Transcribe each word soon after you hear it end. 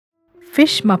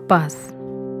Fish mappas.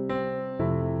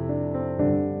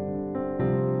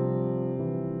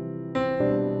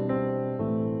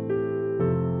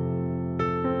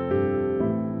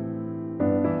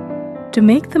 To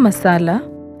make the masala,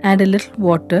 add a little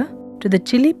water to the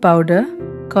chili powder,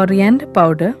 coriander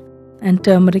powder and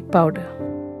turmeric powder.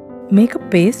 Make a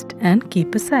paste and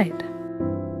keep aside.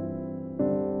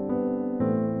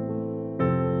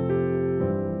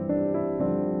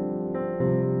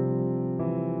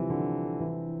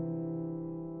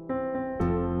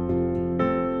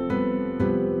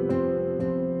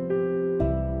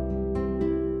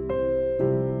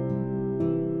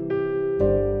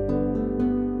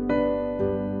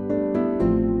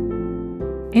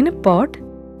 In a pot,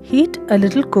 heat a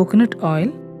little coconut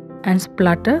oil and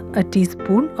splutter a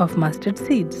teaspoon of mustard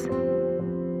seeds.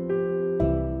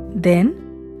 Then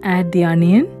add the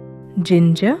onion,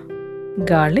 ginger,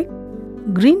 garlic,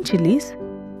 green chilies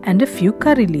and a few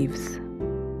curry leaves.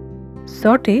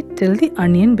 Saute till the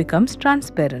onion becomes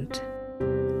transparent.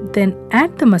 Then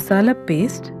add the masala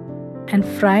paste and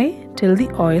fry till the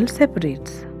oil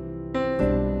separates.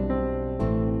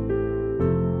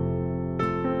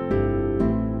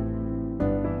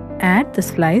 Add the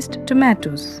sliced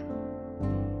tomatoes.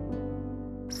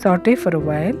 Saute for a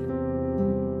while.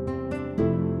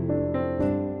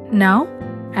 Now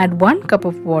add 1 cup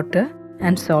of water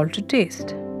and salt to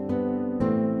taste.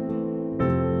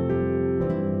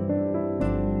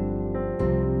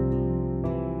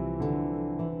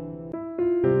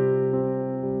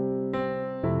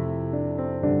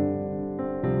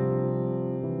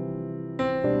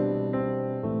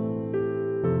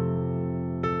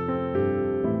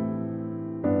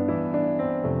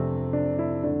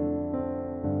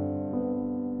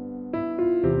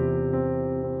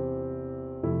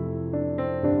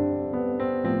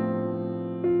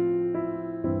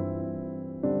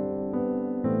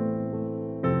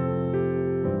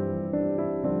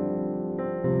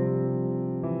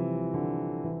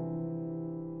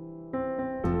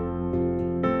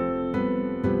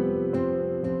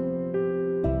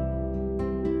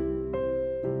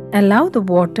 Allow the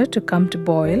water to come to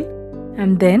boil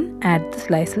and then add the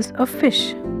slices of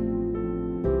fish.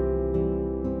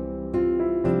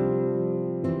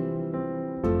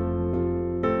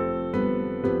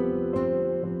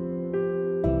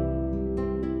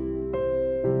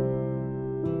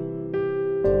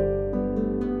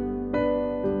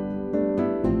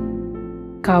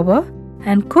 Cover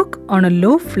and cook on a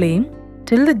low flame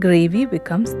till the gravy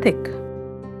becomes thick.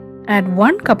 Add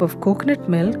 1 cup of coconut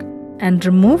milk and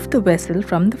remove the vessel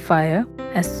from the fire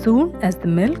as soon as the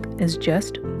milk is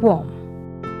just warm.